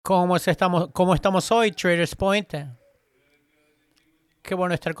¿Cómo estamos hoy, Traders Point? Qué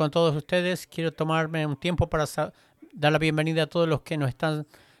bueno estar con todos ustedes. Quiero tomarme un tiempo para dar la bienvenida a todos los que nos están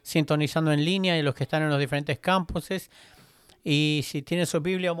sintonizando en línea y los que están en los diferentes campuses. Y si tienen su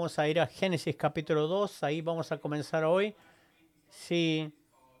Biblia, vamos a ir a Génesis capítulo 2. Ahí vamos a comenzar hoy. Si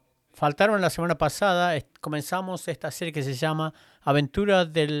faltaron la semana pasada, comenzamos esta serie que se llama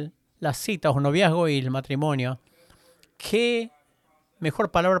Aventuras de las citas o noviazgo y el matrimonio. ¿Qué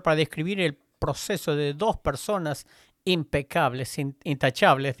mejor palabra para describir el proceso de dos personas impecables,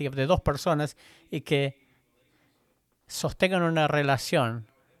 intachables, de dos personas y que sostengan una relación?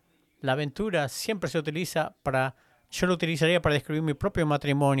 La aventura siempre se utiliza yo lo utilizaría para describir mi propio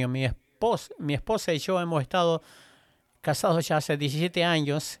matrimonio. Mi esposa y yo hemos estado casados ya hace 17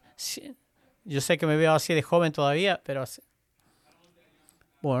 años. Yo sé que me veo así de joven todavía, pero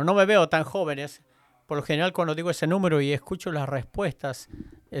bueno, no me veo tan jóvenes. Por lo general, cuando digo ese número y escucho las respuestas,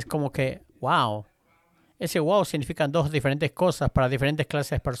 es como que, wow. Ese wow significan dos diferentes cosas para diferentes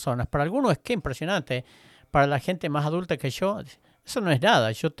clases de personas. Para algunos es que impresionante. Para la gente más adulta que yo, eso no es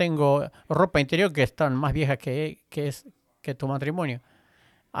nada. Yo tengo ropa interior que es tan más vieja que tu matrimonio.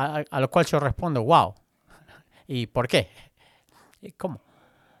 A lo cual yo respondo, wow. ¿Y por qué? ¿Y cómo?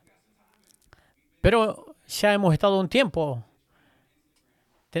 Pero ya hemos estado un tiempo.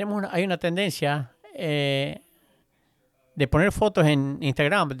 Hay una tendencia de poner fotos en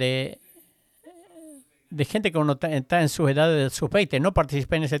Instagram de gente que uno está en sus edades de sus 20. No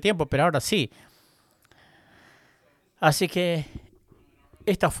participé en ese tiempo, pero ahora sí. Así que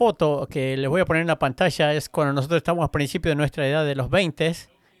esta foto que les voy a poner en la pantalla es cuando nosotros estamos a principios de nuestra edad de los 20.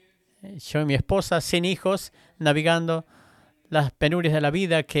 Yo y mi esposa, sin hijos, navegando las penurias de la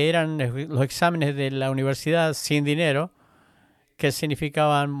vida, que eran los exámenes de la universidad sin dinero, que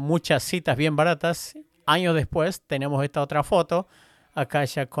significaban muchas citas bien baratas. Años después tenemos esta otra foto, acá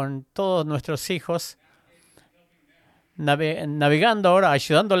ya con todos nuestros hijos, navegando ahora,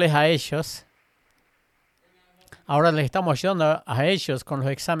 ayudándoles a ellos. Ahora les estamos ayudando a ellos con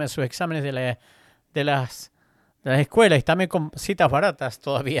sus exámenes de las escuelas y también con citas baratas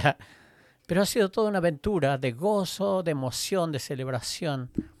todavía. Pero ha sido toda una aventura de gozo, de emoción, de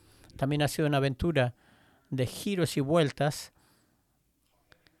celebración. También ha sido una aventura de giros y vueltas,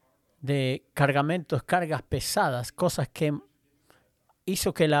 de cargamentos, cargas pesadas, cosas que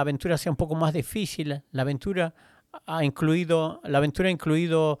hizo que la aventura sea un poco más difícil. La aventura ha incluido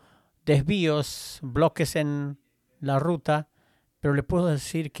desvíos, bloques en la ruta, pero le puedo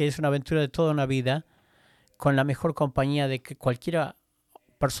decir que es una aventura de toda una vida, con la mejor compañía de que cualquiera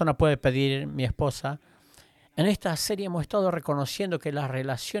persona puede pedir, mi esposa. En esta serie hemos estado reconociendo que las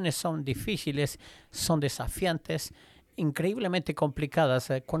relaciones son difíciles, son desafiantes, increíblemente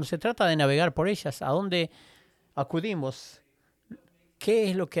complicadas. Cuando se trata de navegar por ellas, ¿a dónde acudimos?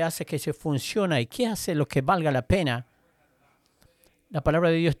 ¿Qué es lo que hace que se funcione y qué hace lo que valga la pena? La palabra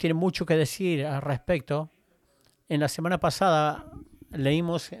de Dios tiene mucho que decir al respecto. En la semana pasada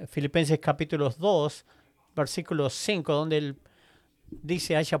leímos Filipenses capítulo 2, versículo 5, donde él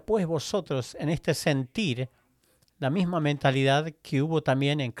dice, haya pues vosotros en este sentir la misma mentalidad que hubo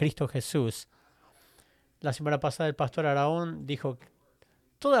también en Cristo Jesús. La semana pasada el pastor Araón dijo,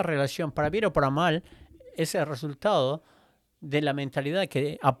 toda relación, para bien o para mal, es el resultado de la mentalidad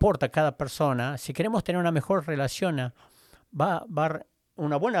que aporta cada persona. Si queremos tener una mejor relación,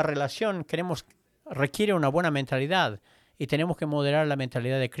 una buena relación, requiere una buena mentalidad y tenemos que moderar la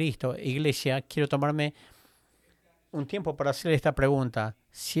mentalidad de Cristo. Iglesia, quiero tomarme un tiempo para hacerle esta pregunta.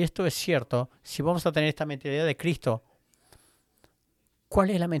 Si esto es cierto, si vamos a tener esta mentalidad de Cristo, ¿cuál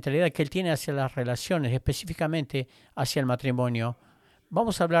es la mentalidad que Él tiene hacia las relaciones, específicamente hacia el matrimonio?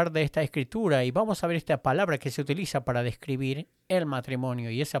 Vamos a hablar de esta escritura y vamos a ver esta palabra que se utiliza para describir el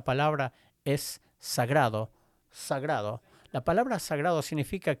matrimonio. Y esa palabra es sagrado, sagrado. La palabra sagrado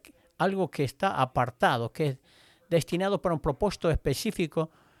significa algo que está apartado, que es destinado para un propósito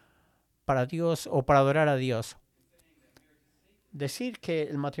específico para Dios o para adorar a Dios. Decir que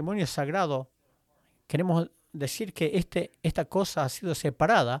el matrimonio es sagrado, queremos decir que esta cosa ha sido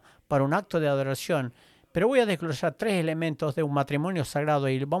separada para un acto de adoración. Pero voy a desglosar 3 elementos de un matrimonio sagrado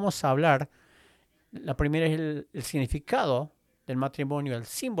y vamos a hablar. La primera es el significado del matrimonio, el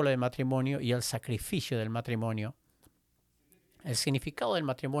símbolo del matrimonio y el sacrificio del matrimonio. El significado del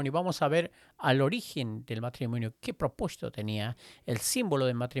matrimonio, vamos a ver al origen del matrimonio, qué propósito tenía, el símbolo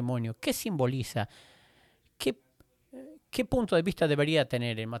del matrimonio, qué simboliza, qué punto de vista debería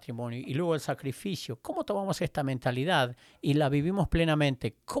tener el matrimonio y luego el sacrificio, cómo tomamos esta mentalidad y la vivimos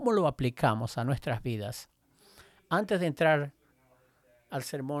plenamente, cómo lo aplicamos a nuestras vidas. Antes de entrar al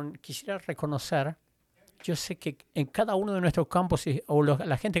sermón, quisiera reconocer Yo sé que en cada uno de nuestros campos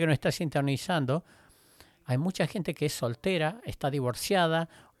la gente que nos está sintonizando, hay mucha gente que es soltera, está divorciada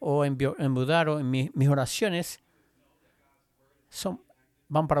o enviudada. Mis oraciones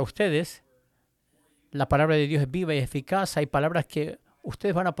van para ustedes. La palabra de Dios es viva y eficaz. Hay palabras que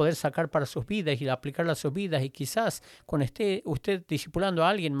ustedes van a poder sacar para sus vidas y aplicarlas a sus vidas. Y quizás cuando esté usted discipulando a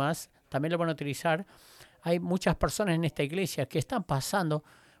alguien más, también lo van a utilizar. Hay muchas personas en esta iglesia que están pasando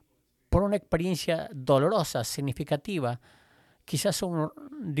por una experiencia dolorosa, significativa. Quizás un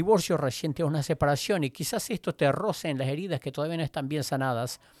divorcio reciente o una separación. Y quizás esto te roce en las heridas que todavía no están bien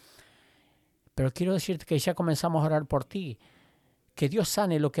sanadas. Pero quiero decirte que ya comenzamos a orar por ti. Que Dios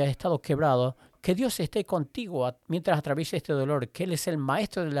sane lo que ha estado quebrado, que Dios esté contigo mientras atravieses este dolor, que Él es el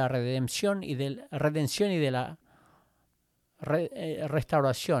maestro de la redención y de la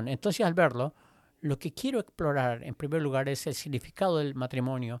restauración. Entonces, al verlo, lo que quiero explorar en primer lugar es el significado del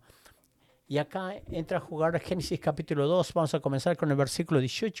matrimonio. Y acá entra a jugar Génesis capítulo 2, vamos a comenzar con el versículo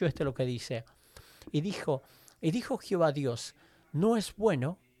 18, este es lo que dice. Y dijo Jehová Dios, no es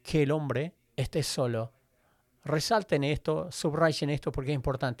bueno que el hombre esté solo. Resalten esto, subrayen esto porque es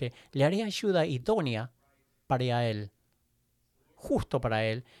importante. Le haré ayuda idónea para él, justo para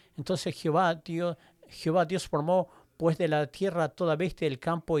él. Entonces Jehová Dios formó pues de la tierra toda bestia del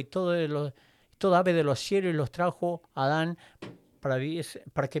campo y toda ave de los cielos y los trajo a Adán para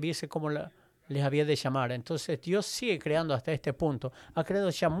que viese cómo les había de llamar. Entonces Dios sigue creando hasta este punto. Ha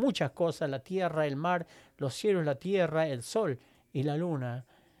creado ya muchas cosas, la tierra, el mar, los cielos, la tierra, el sol y la luna.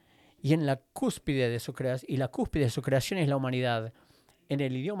 Y en la cúspide de su creación es la humanidad. En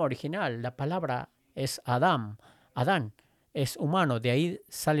el idioma original, la palabra es Adán. Adán es humano, de ahí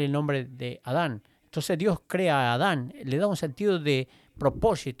sale el nombre de Adán. Entonces Dios crea a Adán, le da un sentido de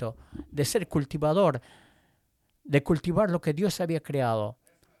propósito, de ser cultivador, de cultivar lo que Dios había creado.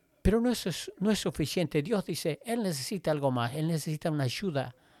 Pero no es suficiente. Dios dice, Él necesita algo más, Él necesita una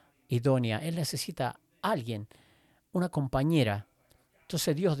ayuda idónea, Él necesita alguien, una compañera.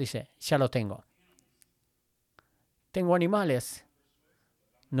 Entonces Dios dice, ya lo tengo. Tengo animales.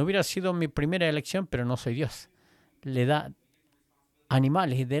 No hubiera sido mi primera elección, pero no soy Dios. Le da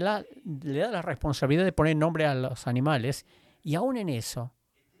animales y le da la responsabilidad de poner nombre a los animales. Y aún en eso,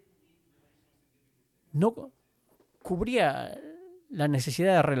 no cubría la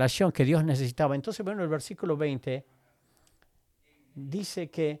necesidad de relación que Dios necesitaba. Entonces, bueno, el versículo 20 dice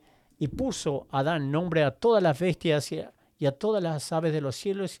que, y puso Adán nombre a todas las bestias y a todas las aves de los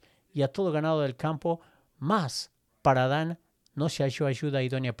cielos y a todo ganado del campo, mas para Adán no se halló ayuda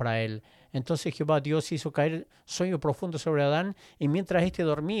idónea para él. Entonces Jehová Dios hizo caer sueño profundo sobre Adán, y mientras éste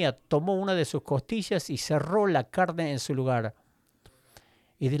dormía, tomó una de sus costillas y cerró la carne en su lugar.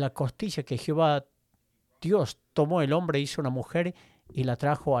 Y de la costilla que Jehová Dios tomó el hombre, hizo una mujer y la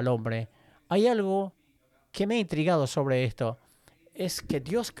trajo al hombre. Hay algo que me ha intrigado sobre esto. Es que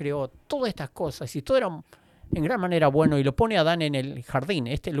Dios creó todas estas cosas y todo era en gran manera bueno y lo pone a Adán en el jardín,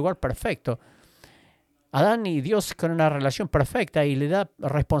 este lugar perfecto. Adán y Dios con una relación perfecta y le da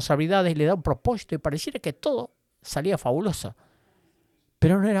responsabilidades, le da un propósito y pareciera que todo salía fabuloso.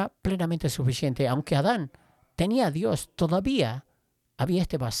 Pero no era plenamente suficiente. Aunque Adán tenía a Dios, todavía había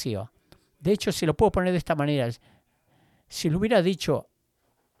este vacío. De hecho, si lo puedo poner de esta manera, si le hubiera dicho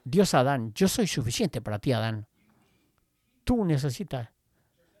Dios a Adán, yo soy suficiente para ti, Adán. Tú necesitas.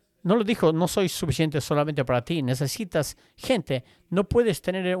 No lo dijo, no soy suficiente solamente para ti, necesitas gente. No puedes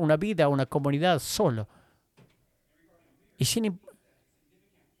tener una vida, una comunidad solo. Y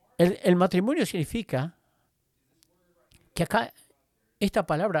el matrimonio significa que acá esta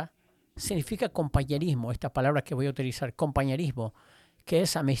palabra significa compañerismo, esta palabra que voy a utilizar, compañerismo, que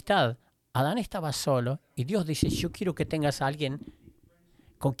es amistad. Adán estaba solo y Dios dice, yo quiero que tengas a alguien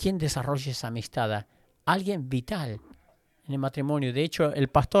con quien desarrolles amistad, alguien vital en el matrimonio. De hecho, el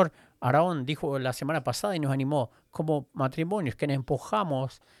pastor Aarón dijo la semana pasada y nos animó como matrimonios que nos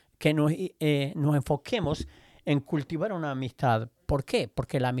empujamos, que nos enfoquemos en cultivar una amistad. ¿Por qué?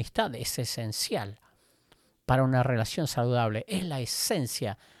 Porque la amistad es esencial para una relación saludable. Es la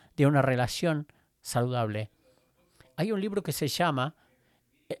esencia de una relación saludable. Hay un libro que se llama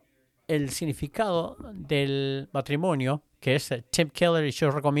El significado del matrimonio, que es Tim Keller, y yo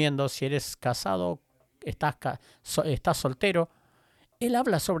recomiendo si eres casado, estás soltero. Él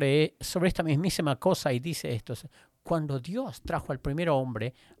habla sobre esta mismísima cosa y dice esto. Cuando Dios trajo al primer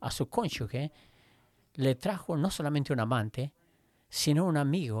hombre, a su cónyuge, le trajo no solamente un amante, sino un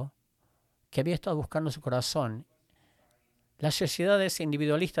amigo que había estado buscando su corazón. La sociedad es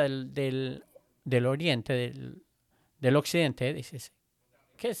individualista del Oriente, del Occidente, dices,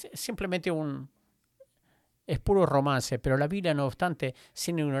 que es simplemente es puro romance, pero la Biblia, no obstante,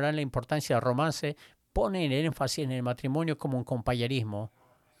 sin ignorar la importancia del romance, ponen el énfasis en el matrimonio como un compañerismo.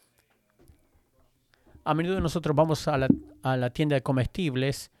 A menudo nosotros vamos a la tienda de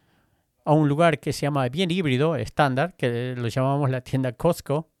comestibles, a un lugar que se llama bien híbrido, estándar, que lo llamamos la tienda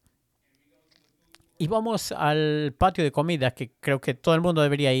Costco, y vamos al patio de comidas, que creo que todo el mundo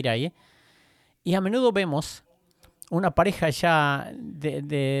debería ir ahí, y a menudo vemos una pareja ya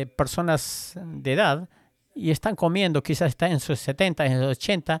de personas de edad y están comiendo, quizás están en sus 70, en sus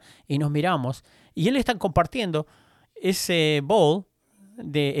 80, y nos miramos, y ellos están compartiendo ese bowl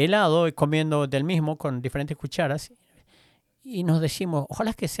de helado y comiendo del mismo con diferentes cucharas, y nos decimos,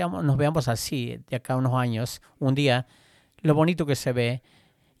 ojalá que nos veamos así de acá a unos años, un día, lo bonito que se ve.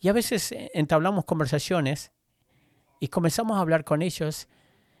 Y a veces entablamos conversaciones y comenzamos a hablar con ellos,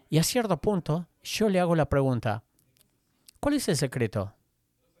 y a cierto punto yo le hago la pregunta, ¿cuál es el secreto?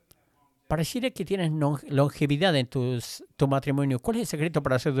 Pareciera que tienes longevidad en tu matrimonio. ¿Cuál es el secreto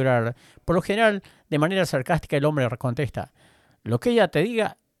para hacer durar? Por lo general, de manera sarcástica, el hombre contesta, lo que ella te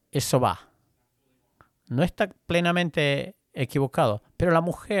diga, eso va. No está plenamente equivocado, pero la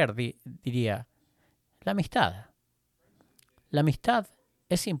mujer diría, la amistad. La amistad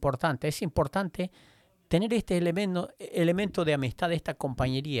es importante tener este elemento de amistad, esta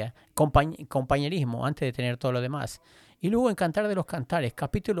compañerismo antes de tener todo lo demás. Y luego en Cantar de los Cantares,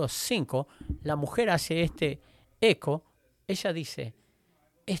 capítulo 5, la mujer hace este eco, ella dice,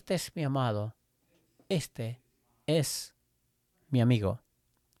 este es mi amado, este es mi amigo.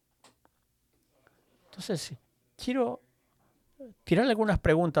 Entonces, quiero tirar algunas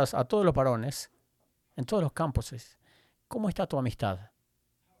preguntas a todos los varones, en todos los campos. ¿Cómo está tu amistad?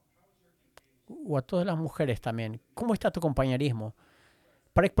 O a todas las mujeres también. ¿Cómo está tu compañerismo?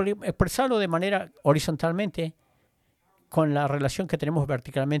 Para expresarlo de manera horizontalmente con la relación que tenemos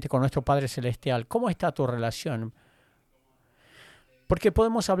verticalmente con nuestro Padre Celestial. ¿Cómo está tu relación? Porque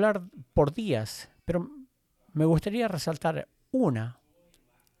podemos hablar por días, pero me gustaría resaltar una.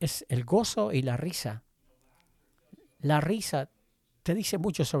 Es el gozo y la risa. La risa te dice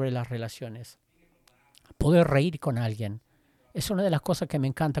mucho sobre las relaciones. Poder reír con alguien. Es una de las cosas que me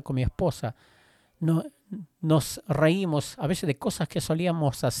encanta con mi esposa. Nos reímos a veces de cosas que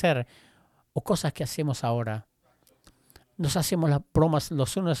solíamos hacer o cosas que hacemos ahora. Nos hacemos las bromas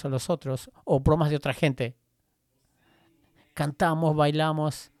los unos a los otros o bromas de otra gente. Cantamos,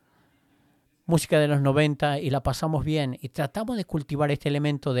 bailamos música de los 90 y la pasamos bien y tratamos de cultivar este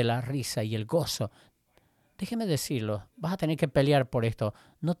elemento de la risa y el gozo. Déjeme decirlo, vas a tener que pelear por esto.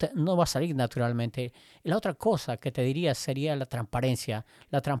 No va a salir naturalmente. Y la otra cosa que te diría sería la transparencia.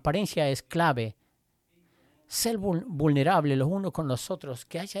 La transparencia es clave. Ser vulnerable los unos con los otros,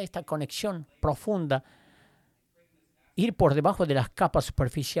 que haya esta conexión profunda, ir por debajo de las capas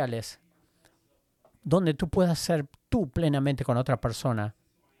superficiales, donde tú puedas ser tú plenamente con otra persona.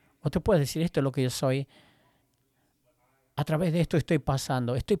 O te puedes decir, esto es lo que yo soy, a través de esto estoy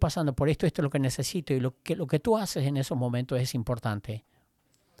pasando por esto es lo que necesito, y lo que tú haces en esos momentos es importante.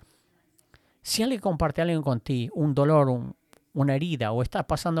 Si alguien comparte algo contigo, un dolor, una herida, o está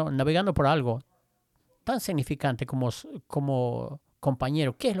navegando por algo tan significante como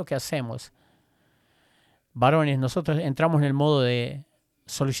compañero, ¿qué es lo que hacemos? Varones, nosotros entramos en el modo de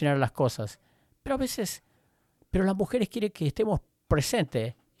solucionar las cosas, pero las mujeres quieren que estemos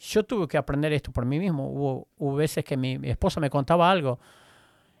presentes. Yo tuve que aprender esto por mí mismo. Hubo veces que mi esposa me contaba algo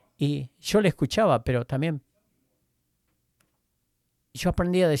y yo le escuchaba, pero también yo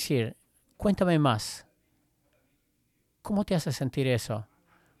aprendí a decir, cuéntame más. ¿Cómo te hace sentir eso?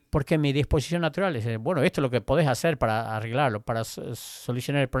 Porque mi disposición natural es, bueno, esto es lo que podés hacer para arreglarlo, para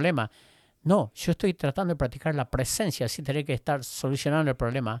solucionar el problema. No, yo estoy tratando de practicar la presencia sin tener que estar solucionando el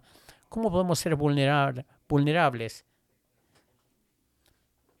problema. ¿Cómo podemos ser vulnerables?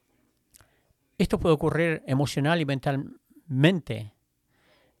 Esto puede ocurrir emocional y mentalmente.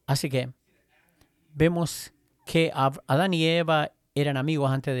 Así que vemos que Adán y Eva eran amigos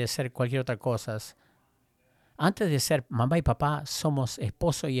antes de ser cualquier otra cosa. Antes de ser mamá y papá, somos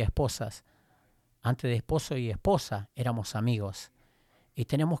esposo y esposas. Antes de esposo y esposa, éramos amigos. Y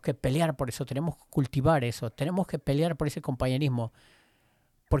tenemos que pelear por eso, tenemos que cultivar eso, tenemos que pelear por ese compañerismo,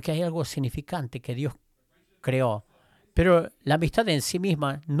 porque hay algo significante que Dios creó. Pero la amistad en sí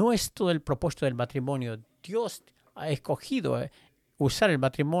misma no es todo el propósito del matrimonio. Dios ha escogido usar el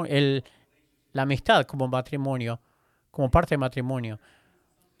matrimonio, la amistad como matrimonio, como parte del matrimonio.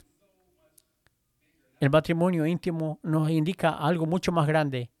 El matrimonio íntimo nos indica algo mucho más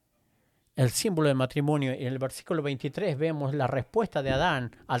grande. El símbolo del matrimonio. En el versículo 23 vemos la respuesta de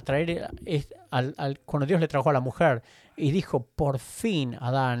Adán al traer, cuando Dios le trajo a la mujer y dijo, por fin,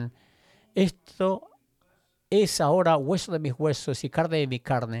 Adán, esto es ahora hueso de mis huesos y carne de mi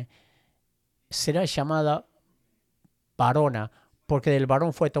carne. será llamada varona, porque del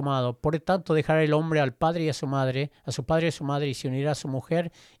varón fue tomado. Por tanto, dejará el hombre al padre y a su madre, a su padre y a su madre, y se unirá a su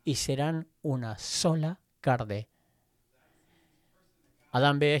mujer, y serán una sola carne.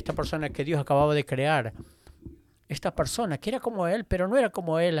 Adán ve a esta persona que Dios acababa de crear. Esta persona que era como él, pero no era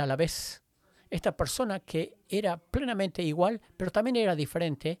como él a la vez. Esta persona que era plenamente igual, pero también era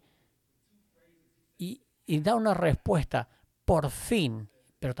diferente. Y da una respuesta, por fin.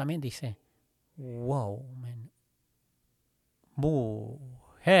 Pero también dice, wow, man.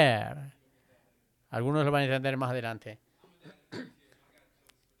 Mujer. Algunos lo van a entender más adelante.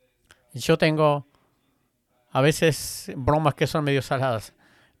 Yo tengo a veces bromas que son medio saladas,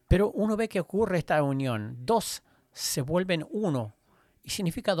 pero uno ve que ocurre esta unión. Dos se vuelven uno y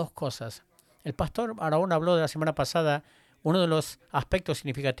significa dos cosas. El pastor Araón habló de la semana pasada, uno de los aspectos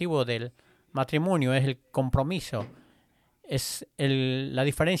significativos del matrimonio es el compromiso, es la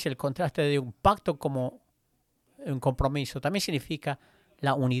diferencia, el contraste de un pacto como un compromiso. También significa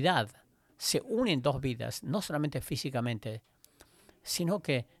la unidad. Se unen dos vidas, no solamente físicamente, sino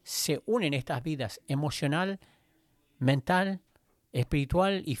que se unen estas vidas emocional, mental,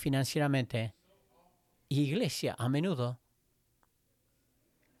 espiritual y financieramente. Y iglesia, a menudo,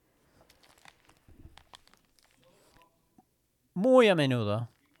 muy a menudo,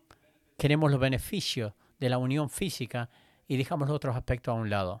 queremos los beneficios de la unión física y dejamos los otros aspectos a un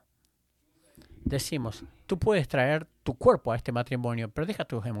lado. Decimos, tú puedes traer tu cuerpo a este matrimonio, pero deja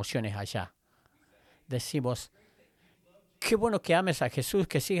tus emociones allá. Decimos, qué bueno que ames a Jesús,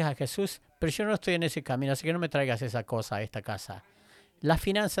 que sigas a Jesús, pero yo no estoy en ese camino, así que no me traigas esa cosa a esta casa. Las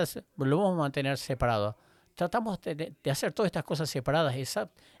finanzas lo vamos a mantener separado. Tratamos de hacer todas estas cosas separadas,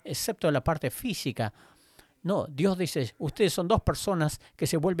 excepto la parte física. No, Dios dice, ustedes son dos personas que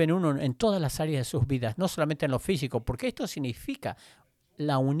se vuelven uno en todas las áreas de sus vidas, no solamente en lo físico, porque esto significa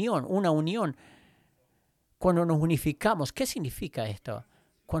la unión, una unión. Cuando nos unificamos, ¿qué significa esto?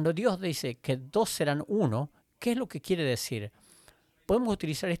 Cuando Dios dice que dos serán uno, ¿qué es lo que quiere decir? Podemos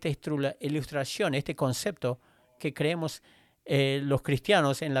utilizar esta ilustración, este concepto que creemos los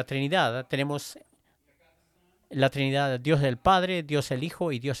cristianos en la Trinidad. Tenemos la Trinidad, Dios el Padre, Dios el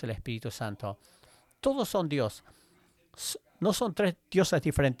Hijo y Dios el Espíritu Santo. Todos son Dios. No son tres dioses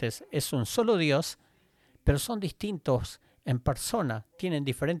diferentes, es un solo Dios, pero son distintos en persona, tienen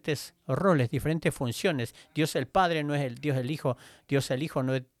diferentes roles, diferentes funciones. Dios el Padre no es el Dios el Hijo, Dios el Hijo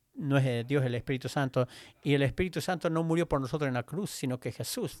no es el Dios el Espíritu Santo, y el Espíritu Santo no murió por nosotros en la cruz, sino que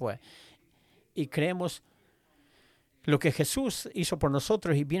Jesús fue. Y creemos lo que Jesús hizo por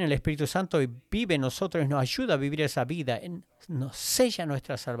nosotros y viene el Espíritu Santo y vive en nosotros y nos ayuda a vivir esa vida, nos sella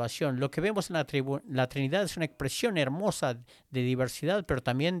nuestra salvación. Lo que vemos en la Trinidad es una expresión hermosa de diversidad, pero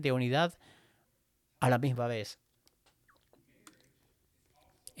también de unidad a la misma vez.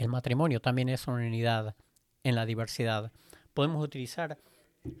 El matrimonio también es una unidad en la diversidad. Podemos utilizar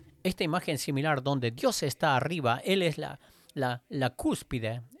esta imagen similar donde Dios está arriba, Él es la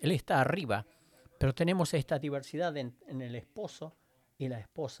cúspide, Él está arriba. Pero tenemos esta diversidad en el esposo y la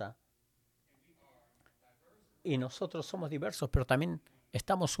esposa. Y nosotros somos diversos, pero también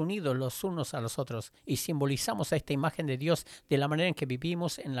estamos unidos los unos a los otros. Y simbolizamos a esta imagen de Dios de la manera en que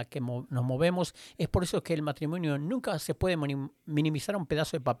vivimos, en la que nos movemos. Es por eso que el matrimonio nunca se puede minimizar a un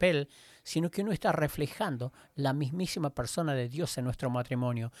pedazo de papel, sino que uno está reflejando la mismísima persona de Dios en nuestro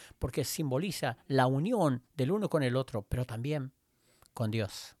matrimonio, porque simboliza la unión del uno con el otro, pero también con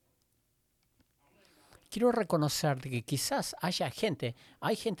Dios. Quiero reconocer que quizás hay gente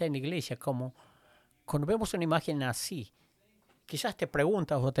en la iglesia como cuando vemos una imagen así, quizás te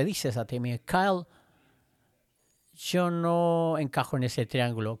preguntas o te dices a ti, Kyle, yo no encajo en ese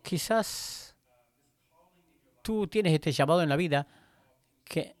triángulo. Quizás tú tienes este llamado en la vida,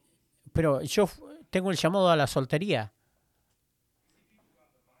 pero yo tengo el llamado a la soltería.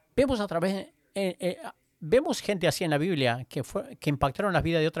 Vemos gente así en la Biblia que impactaron las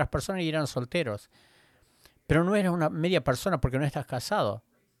vidas de otras personas y eran solteros. Pero no eres una media persona porque no estás casado.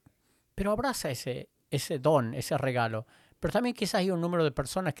 Pero abraza ese don, ese regalo. Pero también quizás hay un número de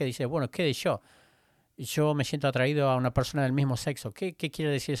personas que dicen, bueno, ¿qué de yo? Yo me siento atraído a una persona del mismo sexo. ¿Qué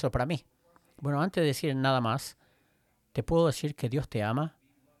quiere decir eso para mí? Bueno, antes de decir nada más, te puedo decir que Dios te ama,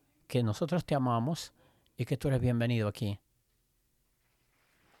 que nosotros te amamos y que tú eres bienvenido aquí.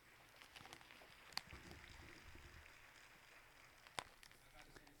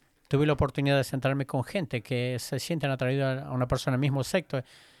 Tuve la oportunidad de sentarme con gente que se sienten atraídos a una persona del mismo sexo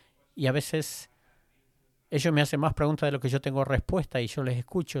y a veces ellos me hacen más preguntas de lo que yo tengo respuesta y yo les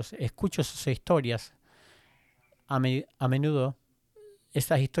escucho sus historias. A menudo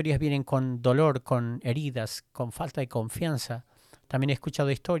estas historias vienen con dolor, con heridas, con falta de confianza. También he escuchado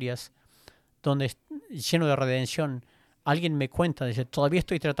historias donde lleno de redención. Alguien me cuenta, dice, todavía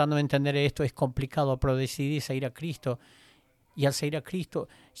estoy tratando de entender esto, es complicado, pero decidí seguir a Cristo. Y al seguir a Cristo,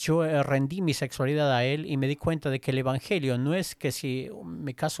 yo rendí mi sexualidad a Él y me di cuenta de que el Evangelio no es que si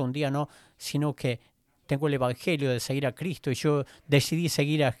me caso un día, no, sino que tengo el Evangelio de seguir a Cristo y yo decidí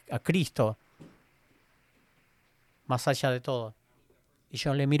seguir a Cristo más allá de todo. Y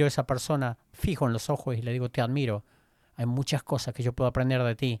yo le miro a esa persona fijo en los ojos y le digo, te admiro. Hay muchas cosas que yo puedo aprender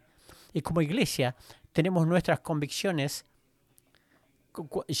de ti. Y como iglesia tenemos nuestras convicciones.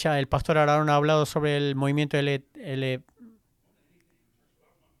 Ya el pastor Aarón ha hablado sobre el movimiento LGBTQ.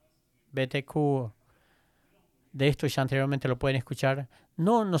 De esto ya anteriormente lo pueden escuchar.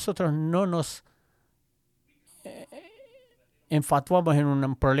 No, nosotros no nos enfatuamos en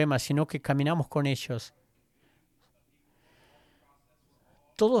un problema, sino que caminamos con ellos.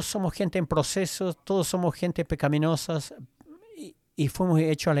 Todos somos gente en proceso, todos somos gente pecaminosa y fuimos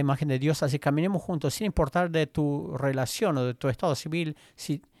hechos a la imagen de Dios, así que caminemos juntos, sin importar de tu relación o de tu estado civil.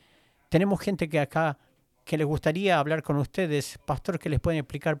 Si tenemos gente que acá que les gustaría hablar con ustedes, pastor, que les pueden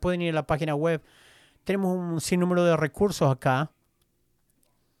explicar, pueden ir a la página web. Tenemos un sinnúmero de recursos acá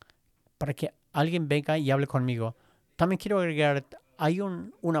para que alguien venga y hable conmigo. También quiero agregar, hay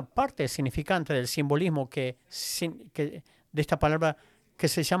una parte significante del simbolismo que de esta palabra que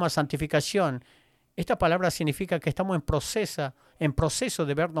se llama santificación. Esta palabra significa que estamos en proceso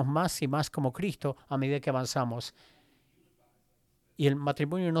de vernos más y más como Cristo a medida que avanzamos. Y el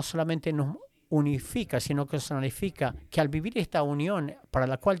matrimonio no solamente nos unifica, sino que nos unifica, que al vivir esta unión para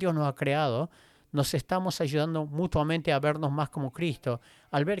la cual Dios nos ha creado, nos estamos ayudando mutuamente a vernos más como Cristo.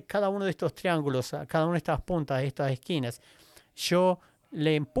 Al ver cada uno de estos triángulos, cada una de estas puntas, estas esquinas, yo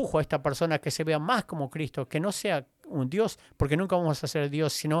le empujo a esta persona que se vea más como Cristo, que no sea un Dios, porque nunca vamos a ser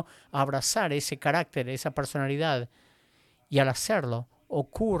Dios, sino a abrazar ese carácter, esa personalidad. Y al hacerlo,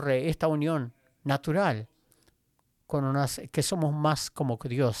 ocurre esta unión natural, que somos más como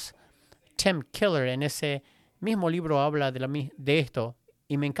Dios. Tim Keller en ese mismo libro habla de esto,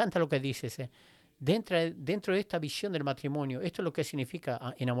 y me encanta lo que dice. Dentro de esta visión del matrimonio, esto es lo que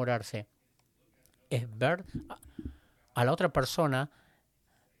significa enamorarse. Es ver a la otra persona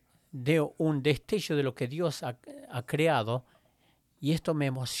de un destello de lo que Dios ha creado, y esto me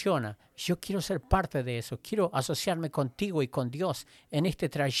emociona. Yo quiero ser parte de eso. Quiero asociarme contigo y con Dios en este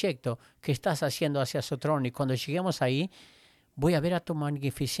trayecto que estás haciendo hacia su trono. Y cuando lleguemos ahí, voy a ver a tu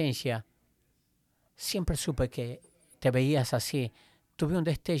magnificencia. Siempre supe que te veías así. Tuve un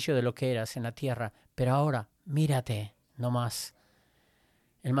destello de lo que eras en la tierra, pero ahora mírate, no más.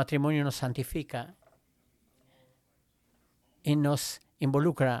 El matrimonio nos santifica y nos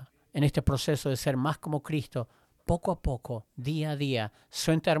involucra en este proceso de ser más como Cristo, poco a poco, día a día.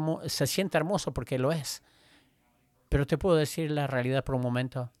 Se siente hermoso porque lo es. Pero te puedo decir la realidad por un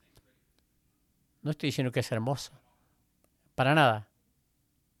momento. No estoy diciendo que es hermoso. Para nada.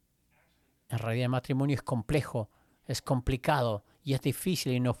 En realidad el matrimonio es complejo, es complicado y es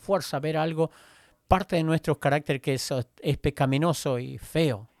difícil y nos fuerza a ver algo, parte de nuestro carácter que es pecaminoso y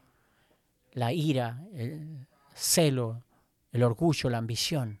feo. La ira, el celo, el orgullo, la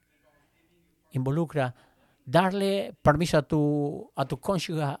ambición. Involucra darle permiso a tu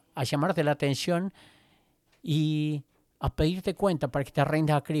cónyuge a llamarte la atención y a pedirte cuenta para que te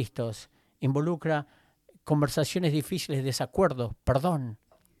rindas a Cristo. Involucra conversaciones difíciles, desacuerdos, perdón,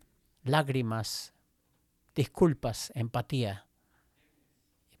 lágrimas, disculpas, empatía,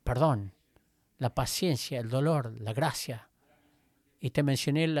 perdón, la paciencia, el dolor, la gracia. Y te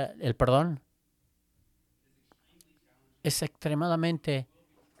mencioné el perdón. Es extremadamente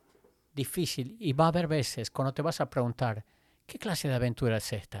difícil y va a haber veces cuando te vas a preguntar, ¿qué clase de aventura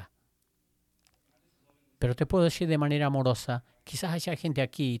es esta? Pero te puedo decir de manera amorosa, quizás haya gente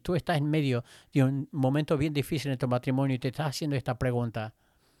aquí y tú estás en medio de un momento bien difícil en tu matrimonio y te estás haciendo esta pregunta.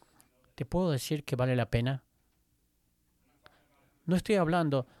 ¿Te puedo decir que vale la pena? No estoy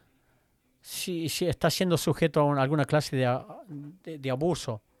hablando si estás siendo sujeto a alguna clase de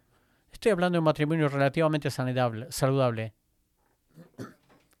abuso. Estoy hablando de un matrimonio relativamente saludable,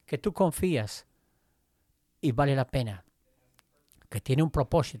 que tú confías y vale la pena, que tiene un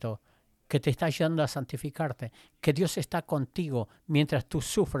propósito, que te está ayudando a santificarte, que Dios está contigo mientras tú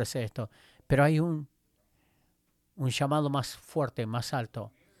sufres esto. Pero hay un llamado más fuerte, más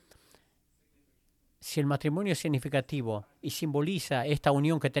alto. Si el matrimonio es significativo y simboliza esta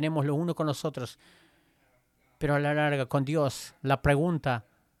unión que tenemos los unos con los otros, pero a la larga con Dios, la pregunta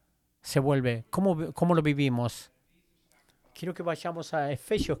se vuelve, ¿cómo lo vivimos? Quiero que vayamos a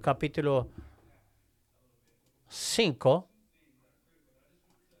Efesios capítulo 5.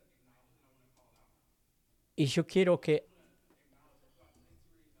 Y yo quiero que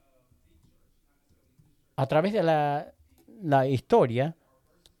a través de la historia,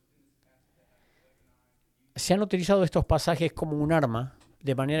 se han utilizado estos pasajes como un arma,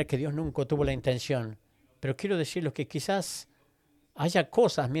 de manera que Dios nunca tuvo la intención. Pero quiero decirles que quizás haya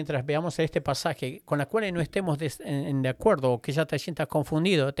cosas mientras veamos este pasaje con las cuales no estemos de acuerdo o que ya te sientas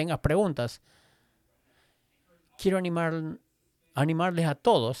confundido, tengas preguntas. Quiero animarles a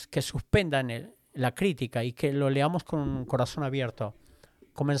todos que suspendan la crítica y que lo leamos con un corazón abierto.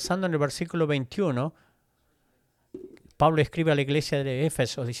 Comenzando en el versículo 21, Pablo escribe a la iglesia de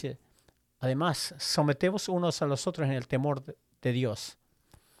Éfeso, dice: además, someteos unos a los otros en el temor de Dios.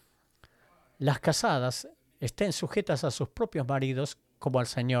 Las casadas estén sujetas a sus propios maridos como al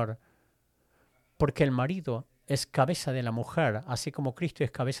Señor, porque el marido es cabeza de la mujer, así como Cristo es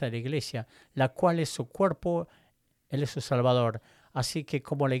cabeza de la iglesia, la cual es su cuerpo, Él es su Salvador. Así que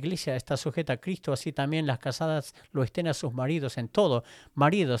como la iglesia está sujeta a Cristo, así también las casadas lo estén a sus maridos en todo.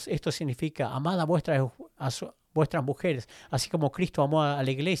 Maridos, esto significa amad a vuestras mujeres, así como Cristo amó a la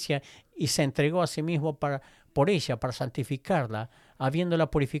iglesia y se entregó a sí mismo por ella, para santificarla,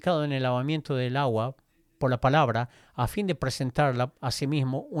 habiéndola purificado en el lavamiento del agua por la palabra, a fin de presentarla a sí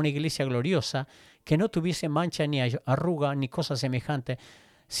mismo una iglesia gloriosa, que no tuviese mancha ni arruga ni cosa semejante,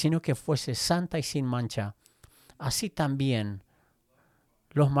 sino que fuese santa y sin mancha. Así también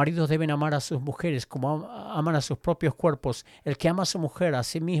los maridos deben amar a sus mujeres como aman a sus propios cuerpos. El que ama a su mujer a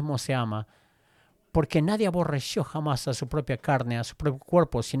sí mismo se ama, porque nadie aborreció jamás a su propia carne, a su propio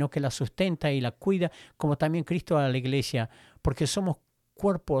cuerpo, sino que la sustenta y la cuida, como también Cristo a la iglesia, porque somos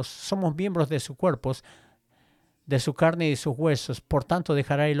miembros de sus cuerpos, de su carne y de sus huesos. Por tanto,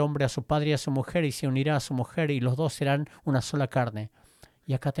 dejará el hombre a su padre y a su mujer, y se unirá a su mujer, y los dos serán una sola carne.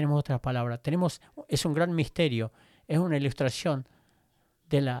 Y acá tenemos otra palabra. Es un gran misterio, es una ilustración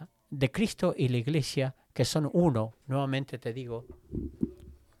de Cristo y la iglesia, que son uno. Nuevamente te digo.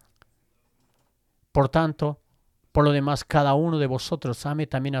 Por tanto, por lo demás, cada uno de vosotros ame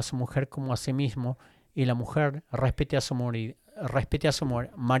también a su mujer como a sí mismo, y la mujer respete a su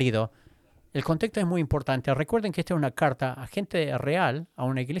marido. El contexto es muy importante. Recuerden que esta es una carta a gente real, a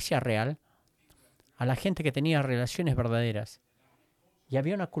una iglesia real, a la gente que tenía relaciones verdaderas. Y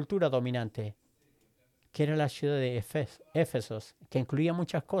había una cultura dominante, que era la ciudad de Éfesos, que incluía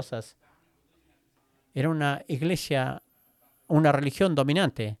muchas cosas. Era una iglesia, una religión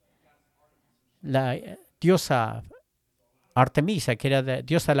dominante. La diosa Artemisa, que era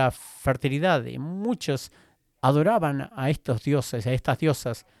diosa de la fertilidad, y muchos adoraban a estos dioses, a estas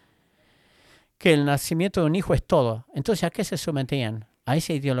diosas, que el nacimiento de un hijo es todo. Entonces, ¿a qué se sometían? A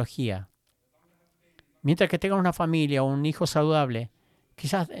esa ideología. Mientras que tengas una familia o un hijo saludable,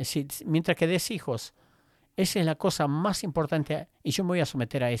 quizás mientras que des hijos, esa es la cosa más importante y yo me voy a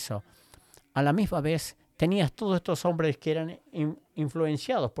someter a eso. A la misma vez, tenías todos estos hombres que eran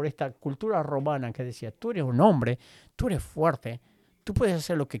influenciados por esta cultura romana que decía: tú eres un hombre, tú eres fuerte, tú puedes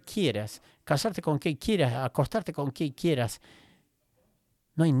hacer lo que quieras, casarte con quien quieras, acostarte con quien quieras.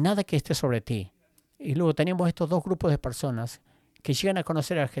 No hay nada que esté sobre ti. Y luego tenemos estos dos grupos de personas que llegan a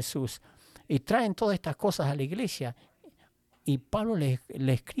conocer a Jesús y traen todas estas cosas a la iglesia. Y Pablo le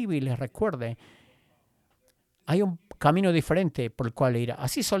escribe y les recuerde: hay un camino diferente por el cual ir.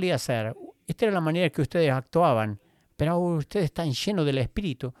 Así solía ser. Esta era la manera que ustedes actuaban. Pero ahora ustedes están llenos del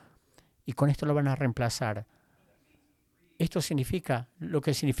Espíritu y con esto lo van a reemplazar. Esto significa lo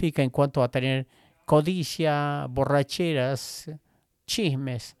que significa en cuanto a tener codicia, borracheras,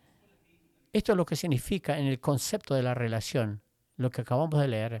 chismes. Esto es lo que significa en el concepto de la relación, lo que acabamos de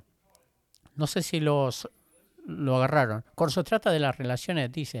leer. No sé si lo agarraron. Cuando se trata de las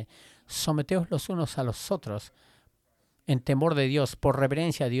relaciones, dice: someteos los unos a los otros en temor de Dios, por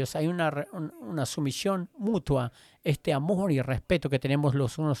reverencia a Dios. Hay una sumisión mutua, este amor y respeto que tenemos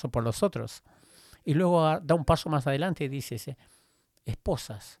los unos por los otros. Y luego da un paso más adelante y dice: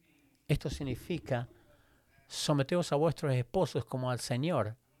 esposas, esto significa someteos a vuestros esposos como al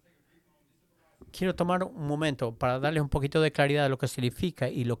Señor. Quiero tomar un momento para darles un poquito de claridad de lo que significa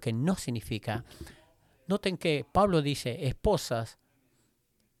y lo que no significa. Noten que Pablo dice esposas,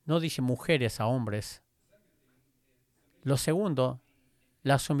 no dice mujeres a hombres. Lo segundo,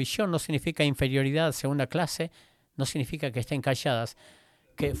 la sumisión no significa inferioridad de segunda clase, no significa que estén calladas,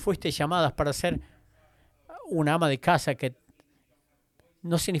 que fuiste llamadas para ser una ama de casa, que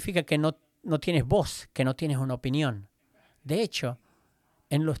no significa que no tienes voz, que no tienes una opinión. De hecho,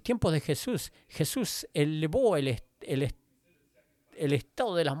 en los tiempos de Jesús, Jesús elevó el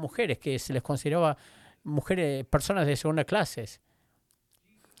estado de las mujeres, que se les consideraba mujeres, personas de segunda clase.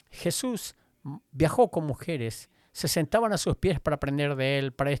 Jesús viajó con mujeres, se sentaban a sus pies para aprender de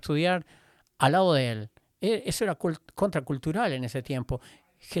él, para estudiar al lado de él. Eso era contracultural en ese tiempo.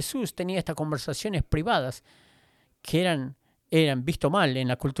 Jesús tenía estas conversaciones privadas que eran visto mal en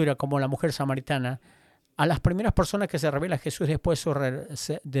la cultura, como la mujer samaritana. A las primeras personas que se revela Jesús después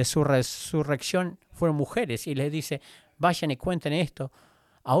de su resurrección fueron mujeres, y les dice: vayan y cuenten esto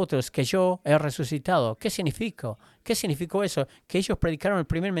a otros, que yo he resucitado. ¿Qué significó? ¿Qué significó eso? Que ellos predicaron el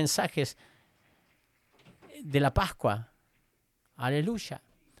primer mensaje de la Pascua. Aleluya.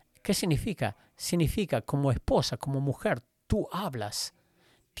 ¿Qué significa? Significa, como esposa, como mujer, tú hablas.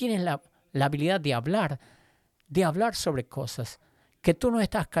 Tienes la habilidad de hablar sobre cosas, que tú no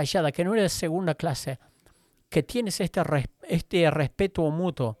estás callada, que no eres de segunda clase, que tienes este respeto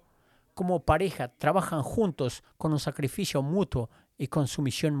mutuo. Como pareja, trabajan juntos con un sacrificio mutuo y con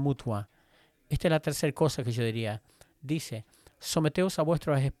sumisión mutua. Esta es la tercera cosa que yo diría. Dice: someteos a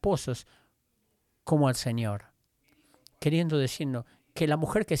vuestros esposos como al Señor. Queriendo decirnos que la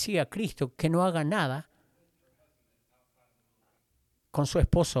mujer que sigue a Cristo, que no haga nada con su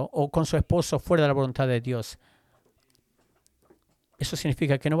esposo o con su esposo fuera de la voluntad de Dios. Eso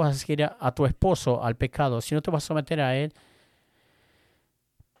significa que no vas a seguir a tu esposo al pecado, sino te vas a someter a él.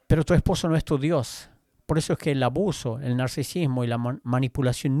 Pero tu esposo no es tu Dios. Por eso es que el abuso, el narcisismo y la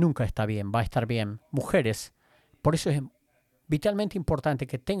manipulación nunca está bien, va a estar bien. Mujeres, por eso es vitalmente importante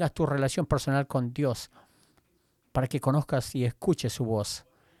que tengas tu relación personal con Dios, para que conozcas y escuches su voz.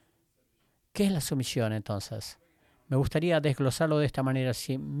 ¿Qué es la sumisión entonces? Me gustaría desglosarlo de esta manera.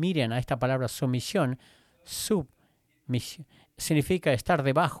 Si miren a esta palabra sumisión, submisión, significa estar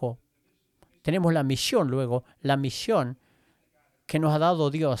debajo. Tenemos la misión luego, la misión que nos ha dado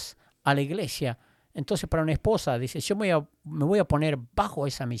Dios a la iglesia. Entonces, para una esposa, dice: yo me voy a poner bajo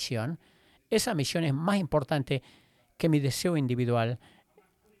esa misión. Esa misión es más importante que mi deseo individual.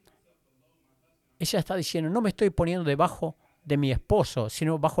 Ella está diciendo: no me estoy poniendo debajo de mi esposo,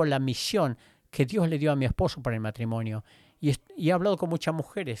 sino bajo la misión que Dios le dio a mi esposo para el matrimonio. Y he hablado con muchas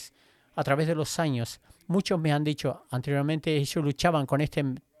mujeres a través de los años. Muchos me han dicho anteriormente, ellos luchaban con este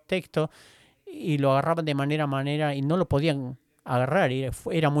texto y lo agarraban de manera y no lo podían agarrar.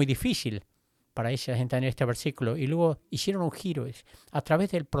 Era muy difícil para ellas entender este versículo. Y luego hicieron un giro a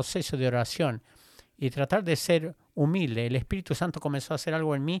través del proceso de oración y tratar de ser humilde. El Espíritu Santo comenzó a hacer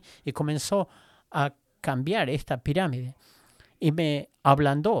algo en mí y comenzó a cambiar esta pirámide y me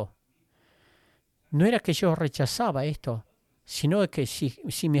ablandó. No era que yo rechazaba esto, sino que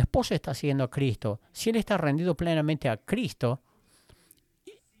si mi esposo está siguiendo a Cristo, si él está rendido plenamente a Cristo,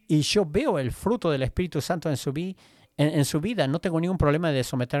 y yo veo el fruto del Espíritu Santo en su vida, no tengo ningún problema de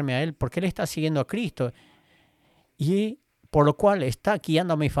someterme a él, porque él está siguiendo a Cristo, y por lo cual está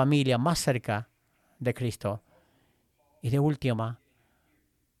guiando a mi familia más cerca de Cristo. Y de última,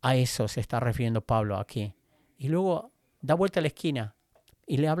 a eso se está refiriendo Pablo aquí. Y luego da vuelta a la esquina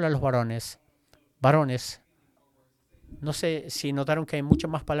y le habla a los varones. Varones, no sé si notaron que hay muchas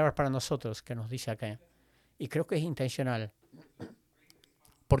más palabras para nosotros que nos dice acá. Y creo que es intencional.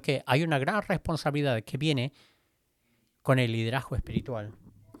 Porque hay una gran responsabilidad que viene con el liderazgo espiritual.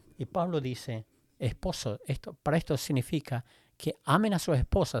 Y Pablo dice: esposo, para esto significa que amen a sus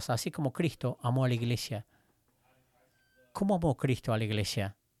esposas, así como Cristo amó a la iglesia. ¿Cómo amó Cristo a la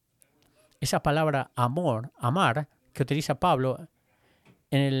iglesia? Esa palabra amar, que utiliza Pablo,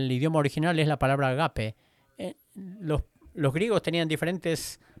 en el idioma original es la palabra agape. Los griegos tenían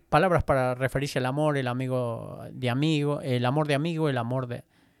diferentes palabras para referirse al amor, el amor de amigo, el amor de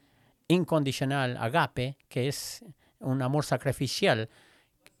incondicional, agape, que es un amor sacrificial.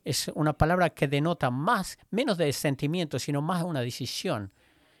 Es una palabra que denota menos de sentimiento, sino más una decisión.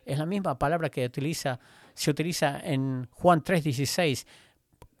 Es la misma palabra que se utiliza en Juan 3:16,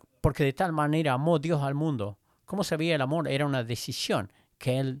 porque de tal manera amó Dios al mundo. ¿Cómo se veía el amor? Era una decisión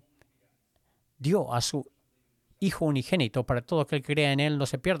que Él dio a su Hijo unigénito para todo aquel que crea en Él no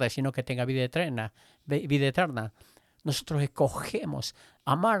se pierda, sino que tenga vida eterna. Nosotros escogemos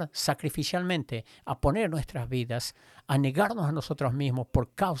amar sacrificialmente, a poner nuestras vidas, a negarnos a nosotros mismos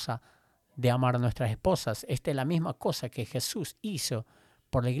por causa de amar a nuestras esposas. Esta es la misma cosa que Jesús hizo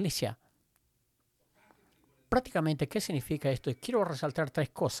por la iglesia. Prácticamente, ¿qué significa esto? Y quiero resaltar 3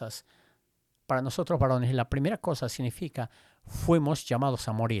 cosas para nosotros varones. La primera cosa significa: fuimos llamados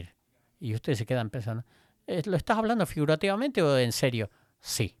a morir. Y ustedes se quedan pensando: ¿lo estás hablando figurativamente o en serio?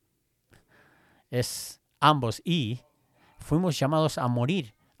 Sí. Es ambos. Y fuimos llamados a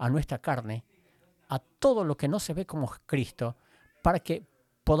morir a nuestra carne, a todo lo que no se ve como Cristo, para que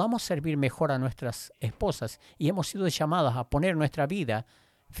podamos servir mejor a nuestras esposas. Y hemos sido llamadas a poner nuestra vida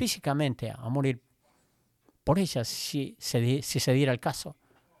físicamente, a morir por ellas si se diera el caso.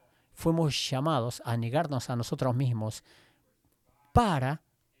 Fuimos llamados a negarnos a nosotros mismos para,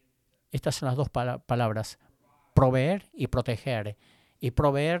 estas son las 2 palabras, proveer y proteger. Y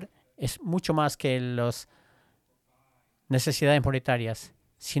proveer es mucho más que las necesidades monetarias,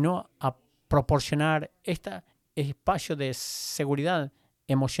 sino a proporcionar este espacio de seguridad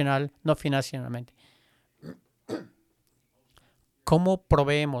emocional, no financieramente. ¿Cómo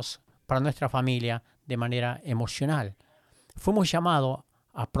proveemos para nuestra familia de manera emocional? Fuimos llamados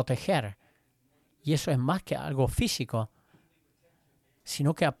a proteger, y eso es más que algo físico,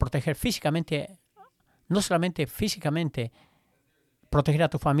 sino que a proteger físicamente, no solamente físicamente, proteger a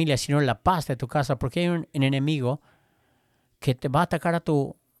tu familia, sino la paz de tu casa, porque hay un enemigo que te va a atacar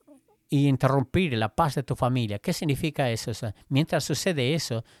y interrumpir la paz de tu familia. ¿Qué significa eso? O sea, mientras sucede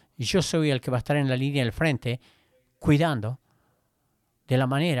eso, yo soy el que va a estar en la línea del frente cuidando de la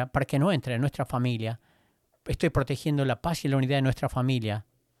manera para que no entre en nuestra familia. Estoy protegiendo la paz y la unidad de nuestra familia.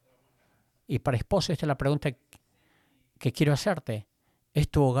 Y para esposo, esta es la pregunta que quiero hacerte. ¿Es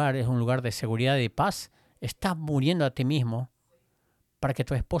tu hogar es un lugar de seguridad y paz? ¿Estás muriendo a ti mismo para que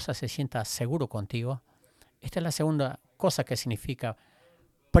tu esposa se sienta seguro contigo? Esta es la segunda cosa que significa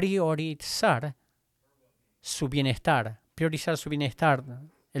priorizar su bienestar. Priorizar su bienestar,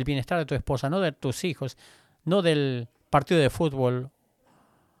 el bienestar de tu esposa, no de tus hijos, no del partido de fútbol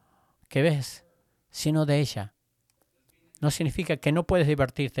que ves, sino de ella. No significa que no puedes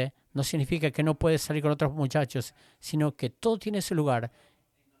divertirte, no significa que no puedes salir con otros muchachos, sino que todo tiene su lugar.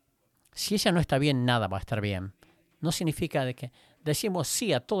 Si ella no está bien, nada va a estar bien. No significa de que decimos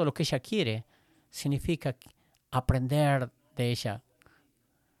sí a todo lo que ella quiere, significa aprender de ella,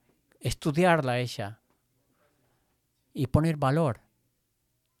 estudiarla a ella y poner valor.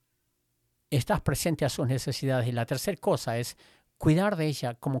 Estás presente a sus necesidades. Y la tercera cosa es cuidar de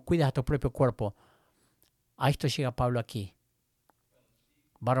ella como cuidas a tu propio cuerpo. A esto llega Pablo aquí.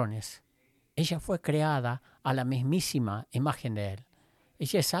 Varones, ella fue creada a la mismísima imagen de Él.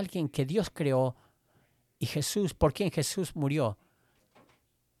 Ella es alguien que Dios creó y Jesús, por quien Jesús murió.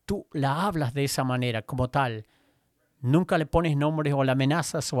 Tú la hablas de esa manera, como tal. Nunca le pones nombres o la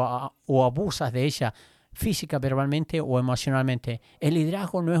amenazas o abusas de ella física, verbalmente o emocionalmente. El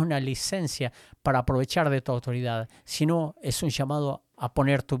liderazgo no es una licencia para aprovechar de tu autoridad, sino es un llamado a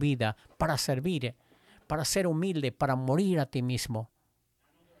poner tu vida para servir, para ser humilde, para morir a ti mismo.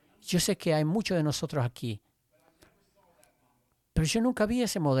 Yo sé que hay muchos de nosotros aquí, pero yo nunca vi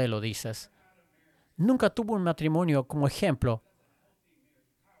ese modelo, dices. Nunca tuve un matrimonio como ejemplo.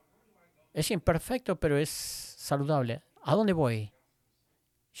 Es imperfecto, pero es saludable. ¿A dónde voy?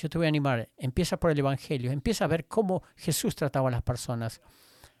 Yo te voy a animar. Empieza por el Evangelio. Empieza a ver cómo Jesús trataba a las personas,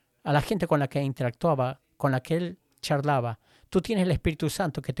 a la gente con la que interactuaba, con la que Él charlaba. Tú tienes el Espíritu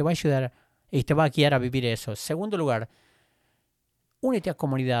Santo que te va a ayudar y te va a guiar a vivir eso. Segundo lugar, únete a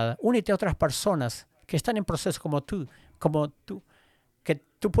comunidad, únete a otras personas que están en proceso como tú, que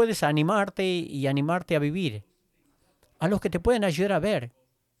tú puedes animarte y animarte a vivir. A los que te pueden ayudar a ver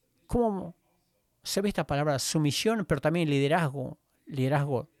cómo se ve esta palabra sumisión, pero también liderazgo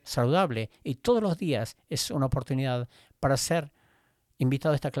saludable. Y todos los días es una oportunidad para ser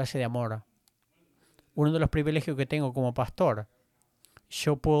invitado a esta clase de amor. Uno de los privilegios que tengo como pastor,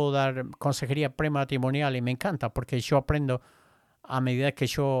 yo puedo dar consejería prematrimonial y me encanta porque yo aprendo a medida que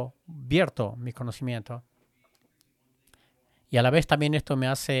yo vierto mi conocimiento. Y a la vez también esto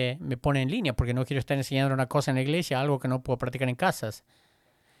me pone en línea porque no quiero estar enseñando una cosa en la iglesia, algo que no puedo practicar en casas.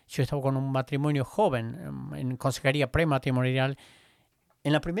 Yo estaba con un matrimonio joven en consejería prematrimonial.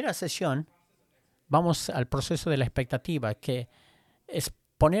 En la primera sesión vamos al proceso de la expectativa, que es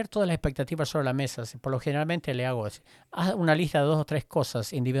poner todas las expectativas sobre la mesa. Por lo generalmente le hago haz una lista de 2 o 3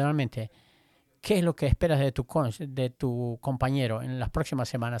 cosas individualmente. ¿Qué es lo que esperas de tu compañero en las próximas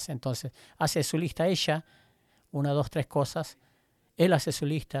semanas? Entonces, hace su lista ella, 1, 2, 3 cosas. Él hace sus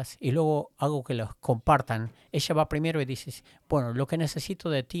listas y luego hago que los compartan. Ella va primero y dice, bueno, lo que necesito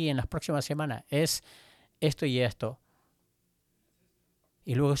de ti en las próximas semanas es esto y esto.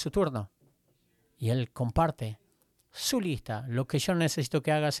 Y luego es su turno. Y él comparte su lista, lo que yo necesito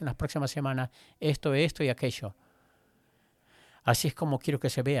que hagas en las próximas semanas, esto y aquello. Así es como quiero que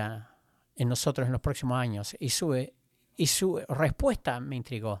se vea en nosotros en los próximos años. Y su respuesta me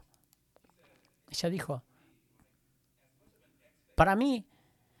intrigó. Ella dijo, a mí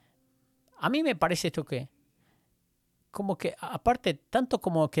me parece esto como que, aparte, tanto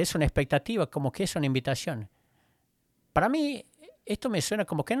como que es una expectativa, como que es una invitación. Para mí, esto me suena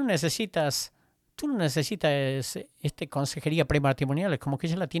como que tú no necesitas consejería prematrimonial, es como que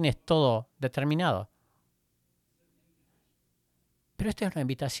ya la tienes todo determinado. Pero esta es una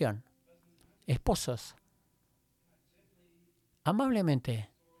invitación. Esposos, amablemente,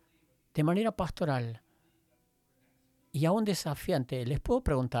 de manera pastoral y aún desafiante, les puedo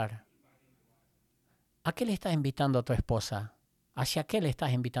preguntar, ¿a qué le estás invitando a tu esposa? ¿Hacia qué le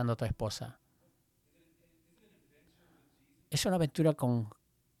estás invitando a tu esposa? ¿Es una aventura con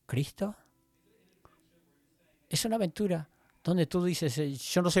Cristo? ¿Es una aventura donde tú dices,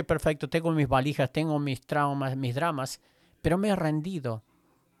 yo no soy perfecto, tengo mis valijas, tengo mis traumas, mis dramas, pero me he rendido?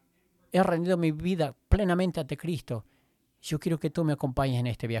 He rendido mi vida plenamente ante Cristo. Yo quiero que tú me acompañes en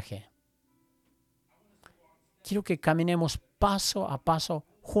este viaje. Quiero que caminemos paso a paso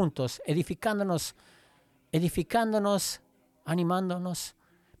juntos, edificándonos, animándonos.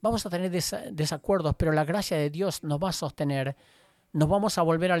 Vamos a tener desacuerdos, pero la gracia de Dios nos va a sostener. Nos vamos a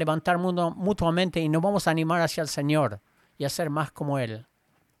volver a levantar mutuamente y nos vamos a animar hacia el Señor y a ser más como Él.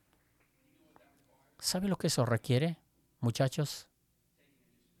 ¿Sabe lo que eso requiere, muchachos?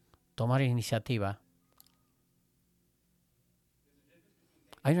 Tomar iniciativa.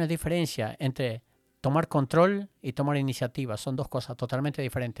 Hay una diferencia entre tomar control y tomar iniciativa. Son dos cosas totalmente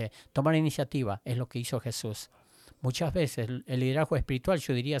diferentes. Tomar iniciativa es lo que hizo Jesús. Muchas veces el liderazgo espiritual,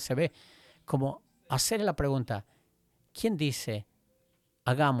 yo diría, se ve como hacer la pregunta, ¿quién dice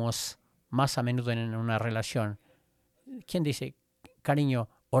hagamos más a menudo en una relación? ¿Quién dice, cariño,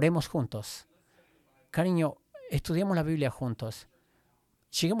 oremos juntos? Cariño, estudiemos la Biblia juntos.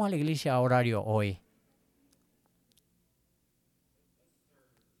 Lleguemos a la iglesia a horario hoy.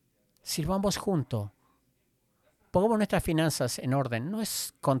 Sirvamos juntos. Pongamos nuestras finanzas en orden. No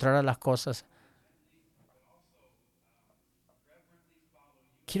es controlar las cosas.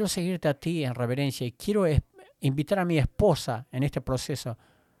 Quiero seguirte a ti en reverencia y quiero invitar a mi esposa en este proceso.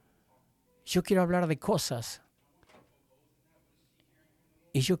 Yo quiero hablar de cosas.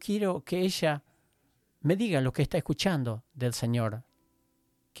 Y yo quiero que ella me diga lo que está escuchando del Señor.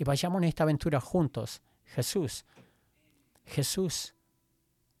 Que vayamos en esta aventura juntos. Jesús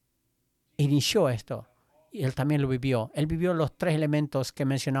inició esto y Él también lo vivió. Él vivió los tres elementos que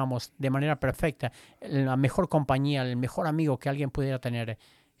mencionamos de manera perfecta. La mejor compañía, el mejor amigo que alguien pudiera tener.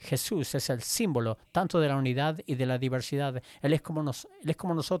 Jesús es el símbolo tanto de la unidad y de la diversidad. Él es como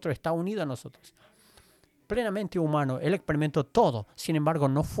nosotros, está unido a nosotros. Plenamente humano, Él experimentó todo. Sin embargo,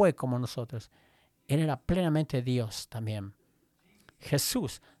 no fue como nosotros. Él era plenamente Dios también.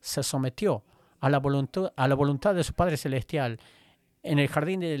 Jesús se sometió a la voluntad de su Padre Celestial en el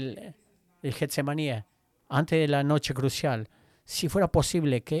jardín del Getsemaní, antes de la noche crucial. Si fuera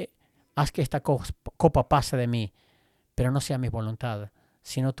posible, haz que esta copa pase de mí, pero no sea mi voluntad,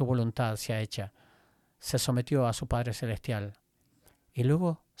 sino tu voluntad sea hecha. Se sometió a su Padre Celestial y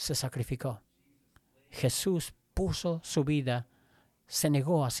luego se sacrificó. Jesús puso su vida, se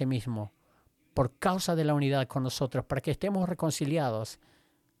negó a sí mismo por causa de la unidad con nosotros, para que estemos reconciliados,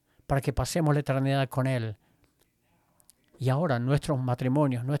 para que pasemos la eternidad con Él. Y ahora nuestros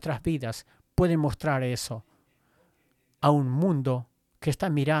matrimonios, nuestras vidas pueden mostrar eso a un mundo que está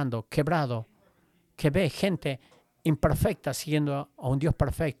mirando, quebrado, que ve gente imperfecta siguiendo a un Dios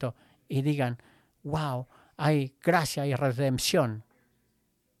perfecto y digan, wow, hay gracia y redención.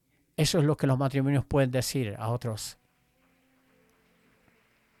 Eso es lo que los matrimonios pueden decir a otros.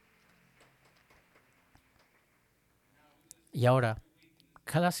 Y ahora,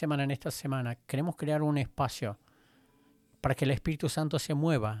 cada semana en esta semana, queremos crear un espacio para que el Espíritu Santo se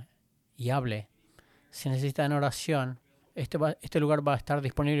mueva y hable. Si necesitan oración, este lugar va a estar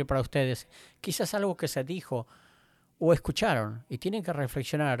disponible para ustedes. Quizás algo que se dijo o escucharon y tienen que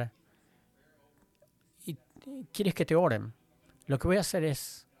reflexionar y quieres que te oren. Lo que voy a hacer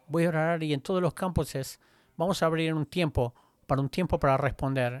es, voy a orar y en todos los campuses vamos a abrir un tiempo para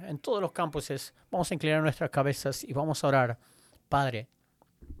responder. En todos los campuses vamos a inclinar nuestras cabezas y vamos a orar. Padre,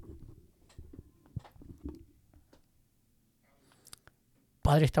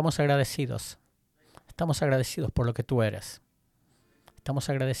 estamos agradecidos. Estamos agradecidos por lo que tú eres. Estamos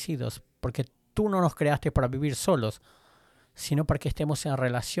agradecidos porque tú no nos creaste para vivir solos, sino para que estemos en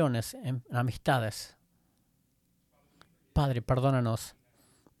relaciones, en amistades. Padre, perdónanos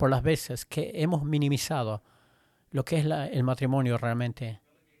por las veces que hemos minimizado lo que es el matrimonio realmente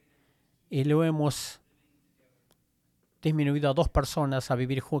y lo hemos disminuido a dos personas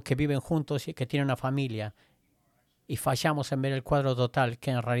que viven juntos y que tienen una familia, y fallamos en ver el cuadro total,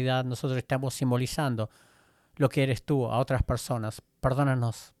 que en realidad nosotros estamos simbolizando lo que eres tú a otras personas.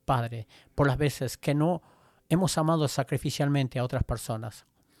 Perdónanos, Padre, por las veces que no hemos amado sacrificialmente a otras personas.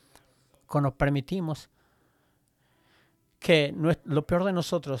 Cuando permitimos que lo peor de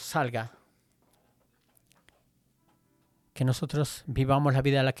nosotros salga, que nosotros vivamos la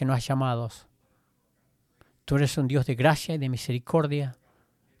vida a la que nos has llamado. Tú eres un Dios de gracia y de misericordia.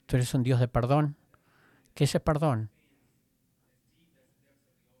 Tú eres un Dios de perdón. Que ese perdón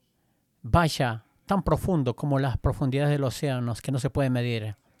vaya tan profundo como las profundidades del océano, que no se puede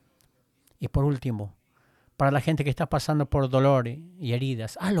medir. Y por último, para la gente que está pasando por dolor y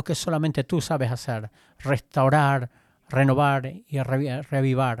heridas. Haz lo que solamente tú sabes hacer, restaurar, renovar y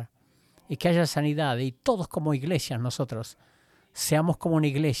reavivar. Y que haya sanidad. Y todos como iglesias nosotros seamos como una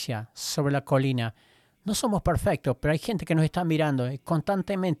iglesia sobre la colina. No somos perfectos, pero hay gente que nos está mirando y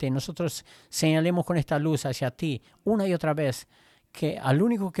constantemente nosotros señalemos con esta luz hacia ti una y otra vez que al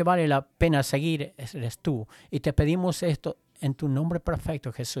único que vale la pena seguir eres tú. Y te pedimos esto en tu nombre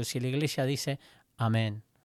perfecto, Jesús. Y la iglesia dice, amén.